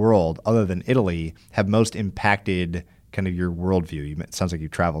of the world, other than Italy, have most impacted kind of your worldview. It sounds like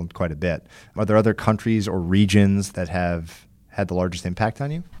you've traveled quite a bit. Are there other countries or regions that have had the largest impact on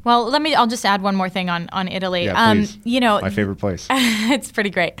you? Well, I'll just add one more thing on Italy. Yeah, please. My favorite place. It's pretty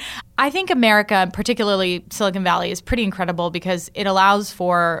great. I think America, particularly Silicon Valley, is pretty incredible because it allows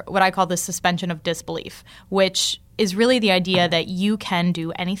for what I call the suspension of disbelief, which is really the idea that you can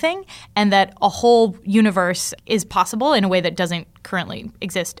do anything and that a whole universe is possible in a way that doesn't currently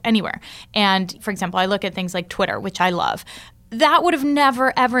exist anywhere. And for example, I look at things like Twitter, which I love. That would have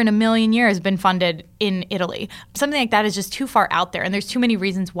never, ever in a million years been funded in Italy. Something like that is just too far out there, and there's too many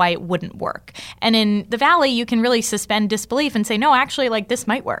reasons why it wouldn't work. And in the Valley, you can really suspend disbelief and say, no, actually, like this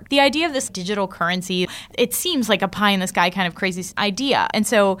might work. The idea of this digital currency, it seems like a pie-in-the-sky kind of crazy idea. And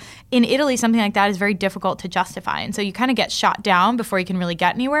so in Italy, something like that is very difficult to justify. And so you kind of get shot down before you can really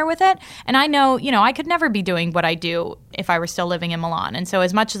get anywhere with it. And I know, I could never be doing what I do if I were still living in Milan. And so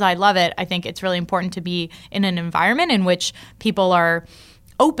as much as I love it, I think it's really important to be in an environment in which people are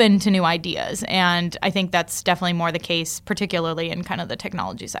open to new ideas. And I think that's definitely more the case, particularly in kind of the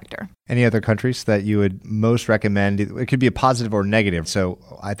technology sector. Any other countries that you would most recommend? It could be a positive or negative. So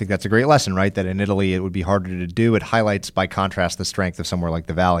I think that's a great lesson, right? That in Italy, it would be harder to do. It highlights, by contrast, the strength of somewhere like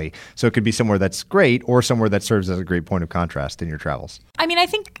the Valley. So it could be somewhere that's great or somewhere that serves as a great point of contrast in your travels. I mean, I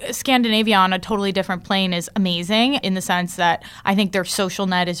think Scandinavia on a totally different plane is amazing in the sense that I think their social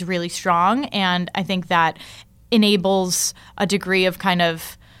net is really strong. And I think that enables a degree of kind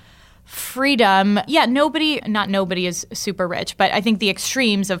of freedom. Yeah, not nobody is super rich, but I think the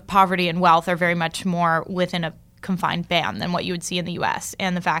extremes of poverty and wealth are very much more within a confined band than what you would see in the U.S.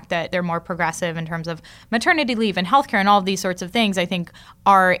 And the fact that they're more progressive in terms of maternity leave and healthcare and all of these sorts of things, I think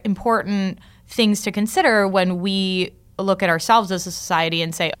are important things to consider when we look at ourselves as a society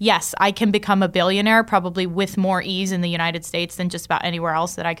and say, yes, I can become a billionaire probably with more ease in the United States than just about anywhere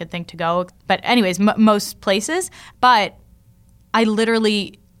else that I could think to go. But anyways, most places. But I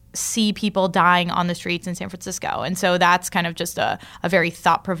literally see people dying on the streets in San Francisco. And so that's kind of just a very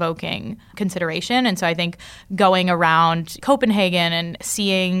thought-provoking consideration. And so I think going around Copenhagen and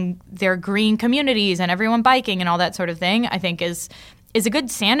seeing their green communities and everyone biking and all that sort of thing, I think is a good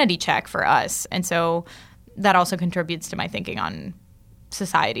sanity check for us. And so that also contributes to my thinking on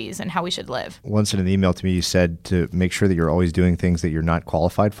societies and how we should live. Once in an email to me, you said to make sure that you're always doing things that you're not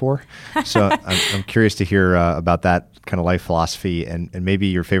qualified for. So I'm curious to hear about that kind of life philosophy and maybe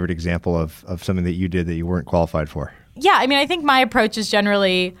your favorite example of something that you did that you weren't qualified for. Yeah, I mean, I think my approach is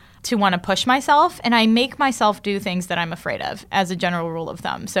generally to want to push myself, and I make myself do things that I'm afraid of as a general rule of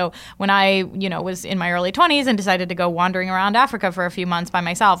thumb. So when I, was in my early 20s and decided to go wandering around Africa for a few months by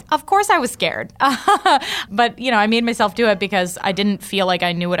myself, of course I was scared. But, I made myself do it because I didn't feel like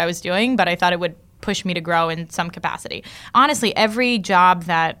I knew what I was doing, but I thought it would push me to grow in some capacity. Honestly, every job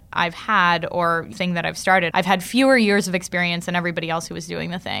that I've had or thing that I've started, I've had fewer years of experience than everybody else who was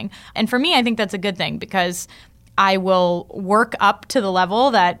doing the thing. And for me, I think that's a good thing because I will work up to the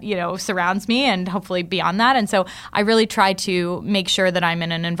level that, surrounds me and hopefully beyond that. And so I really try to make sure that I'm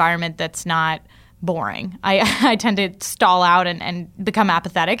in an environment that's not boring. I tend to stall out and become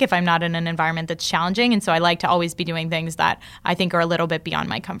apathetic if I'm not in an environment that's challenging. And so I like to always be doing things that I think are a little bit beyond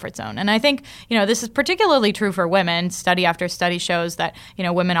my comfort zone. And I think, this is particularly true for women. Study after study shows that,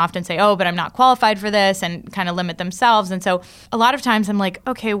 women often say, oh, but I'm not qualified for this, and kind of limit themselves. And so a lot of times I'm like,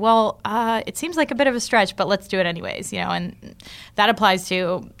 okay, well, it seems like a bit of a stretch, but let's do it anyways, and that applies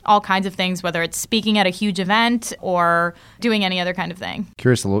to all kinds of things, whether it's speaking at a huge event or doing any other kind of thing.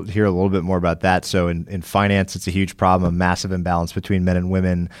 Curious to hear a little bit more about that. So in finance, it's a huge problem, a massive imbalance between men and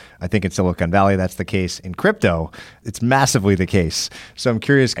women. I think in Silicon Valley, that's the case. In crypto, it's massively the case. So I'm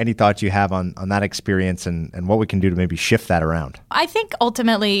curious, any thoughts you have on that experience and what we can do to maybe shift that around? I think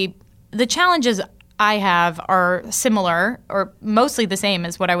ultimately the challenges I have are similar or mostly the same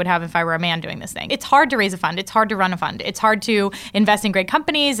as what I would have if I were a man doing this thing. It's hard to raise a fund. It's hard to run a fund. It's hard to invest in great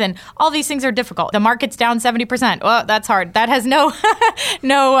companies, and all these things are difficult. The market's down 70%. Well, that's hard. That has no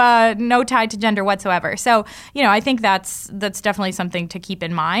tie to gender whatsoever. So, I think that's definitely something to keep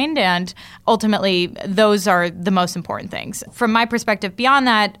in mind. And ultimately, those are the most important things. From my perspective, beyond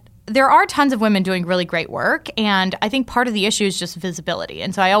that, there are tons of women doing really great work, and I think part of the issue is just visibility.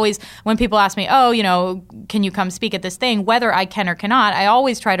 And so I always, when people ask me, can you come speak at this thing, whether I can or cannot, I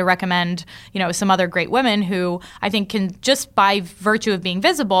always try to recommend, some other great women who I think can, just by virtue of being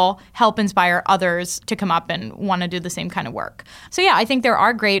visible, help inspire others to come up and want to do the same kind of work. So yeah, I think there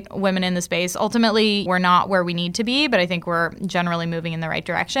are great women in the space. Ultimately, we're not where we need to be, but I think we're generally moving in the right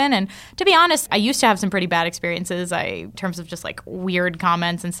direction. And to be honest, I used to have some pretty bad experiences in terms of just like weird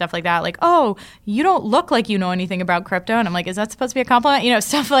comments and stuff like that, like, oh, you don't look like you know anything about crypto. And I'm like, is that supposed to be a compliment?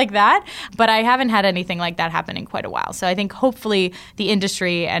 Stuff like that. But I haven't had anything like that happen in quite a while. So I think hopefully the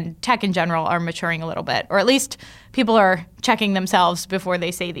industry and tech in general are maturing a little bit, or at least people are checking themselves before they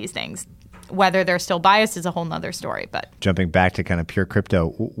say these things. Whether they're still biased is a whole nother story. But jumping back to kind of pure crypto,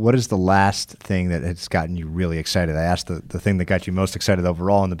 what is the last thing that has gotten you really excited? I asked the thing that got you most excited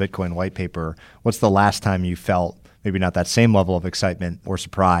overall in the Bitcoin white paper. What's the last time you felt maybe not that same level of excitement or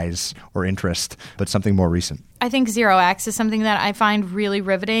surprise or interest, but something more recent? I think 0x is something that I find really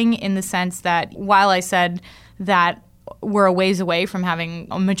riveting, in the sense that while I said that we're a ways away from having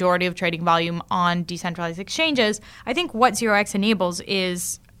a majority of trading volume on decentralized exchanges, I think what 0x enables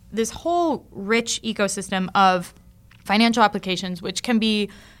is this whole rich ecosystem of financial applications, which can be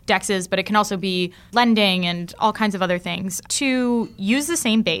DEXs, but it can also be lending and all kinds of other things, to use the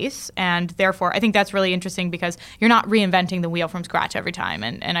same base. And therefore, I think that's really interesting because you're not reinventing the wheel from scratch every time.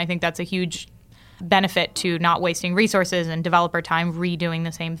 And I think that's a huge benefit to not wasting resources and developer time redoing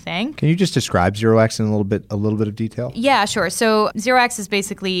the same thing. Can you just describe 0x in a little bit of detail? Yeah, sure. So 0x is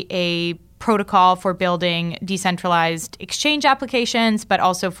basically a protocol for building decentralized exchange applications, but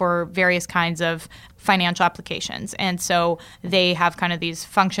also for various kinds of financial applications. And so they have kind of these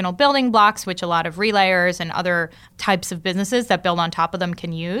functional building blocks, which a lot of relayers and other types of businesses that build on top of them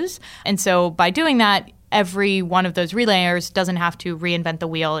can use. And so by doing that, every one of those relayers doesn't have to reinvent the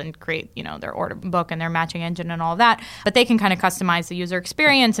wheel and create, their order book and their matching engine and all of that. But they can kind of customize the user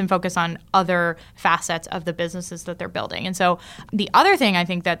experience and focus on other facets of the businesses that they're building. And so the other thing I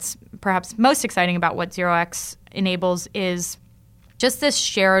think that's perhaps most exciting about what 0x enables is just this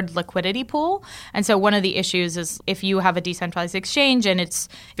shared liquidity pool. And so one of the issues is if you have a decentralized exchange and it's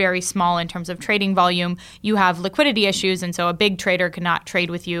very small in terms of trading volume, you have liquidity issues. And so a big trader cannot trade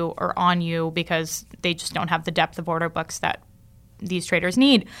with you or on you because they just don't have the depth of order books that these traders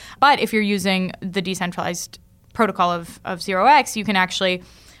need. But if you're using the decentralized protocol of 0x, you can actually,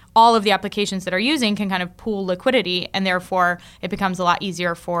 all of the applications that are using can kind of pool liquidity, and therefore it becomes a lot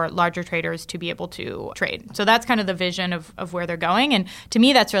easier for larger traders to be able to trade. So that's kind of the vision of where they're going. And to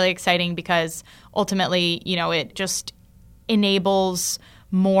me, that's really exciting because ultimately, it just enables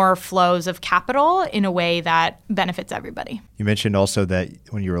more flows of capital in a way that benefits everybody. You mentioned also that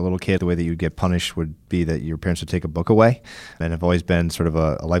when you were a little kid, the way that you'd get punished would be that your parents would take a book away, and have always been sort of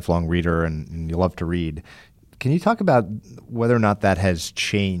a lifelong reader and you love to read. Can you talk about whether or not that has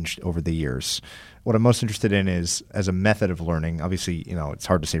changed over the years? What I'm most interested in is, as a method of learning, obviously, it's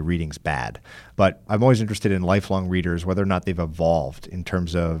hard to say reading's bad, but I'm always interested in lifelong readers, whether or not they've evolved in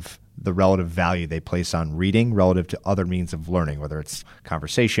terms of the relative value they place on reading relative to other means of learning, whether it's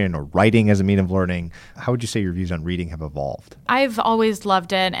conversation or writing as a mean of learning. How would you say your views on reading have evolved? I've always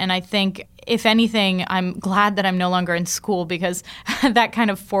loved it. And I think, if anything, I'm glad that I'm no longer in school, because that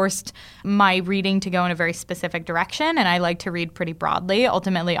kind of forced my reading to go in a very specific direction. And I like to read pretty broadly.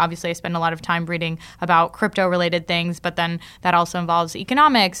 Ultimately, obviously, I spend a lot of time reading about crypto-related things, but then that also involves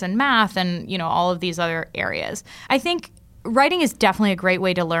economics and math and, all of these other areas. I think writing is definitely a great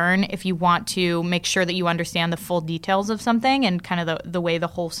way to learn if you want to make sure that you understand the full details of something and kind of the way the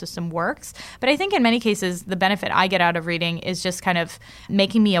whole system works. But I think in many cases, the benefit I get out of reading is just kind of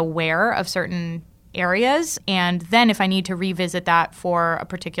making me aware of certain areas. And then if I need to revisit that for a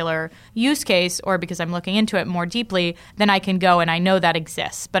particular use case or because I'm looking into it more deeply, then I can go and I know that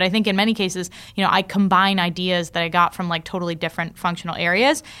exists. But I think in many cases, I combine ideas that I got from like totally different functional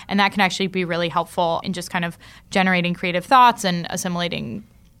areas. And that can actually be really helpful in just kind of generating creative thoughts and assimilating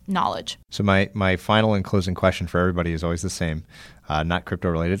knowledge. So my final and closing question for everybody is always the same, not crypto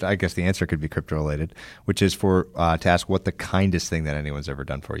related. I guess the answer could be crypto related, which is to ask what the kindest thing that anyone's ever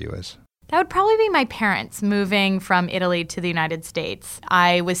done for you is. That would probably be my parents moving from Italy to the United States.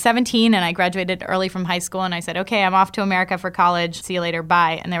 I was 17 and I graduated early from high school, and I said, okay, I'm off to America for college. See you later.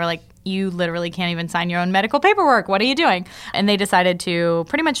 Bye. And they were like, you literally can't even sign your own medical paperwork. What are you doing? And they decided to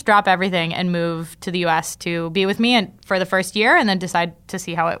pretty much drop everything and move to the U.S. to be with me for the first year and then decide to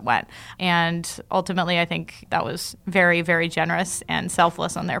see how it went. And ultimately, I think that was very, very generous and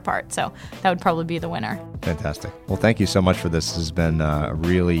selfless on their part. So that would probably be the winner. Fantastic. Well, thank you so much for this. This has been a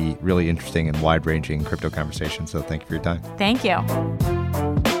really, really interesting and wide-ranging crypto conversation. So thank you for your time. Thank you.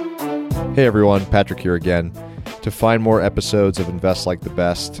 Hey, everyone. Patrick here again. To find more episodes of Invest Like the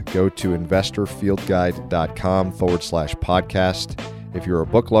Best, go to investorfieldguide.com/podcast. If you're a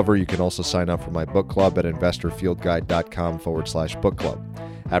book lover, you can also sign up for my book club at investorfieldguide.com/book club.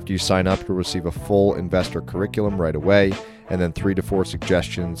 After you sign up, you'll receive a full investor curriculum right away, and then 3 to 4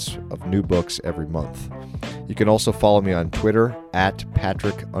 suggestions of new books every month. You can also follow me on Twitter at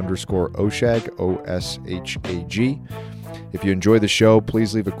Patrick_Oshag, OSHAG. If you enjoy the show,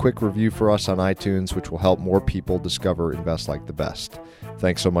 please leave a quick review for us on iTunes, which will help more people discover Invest Like the Best.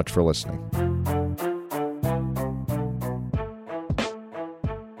 Thanks so much for listening.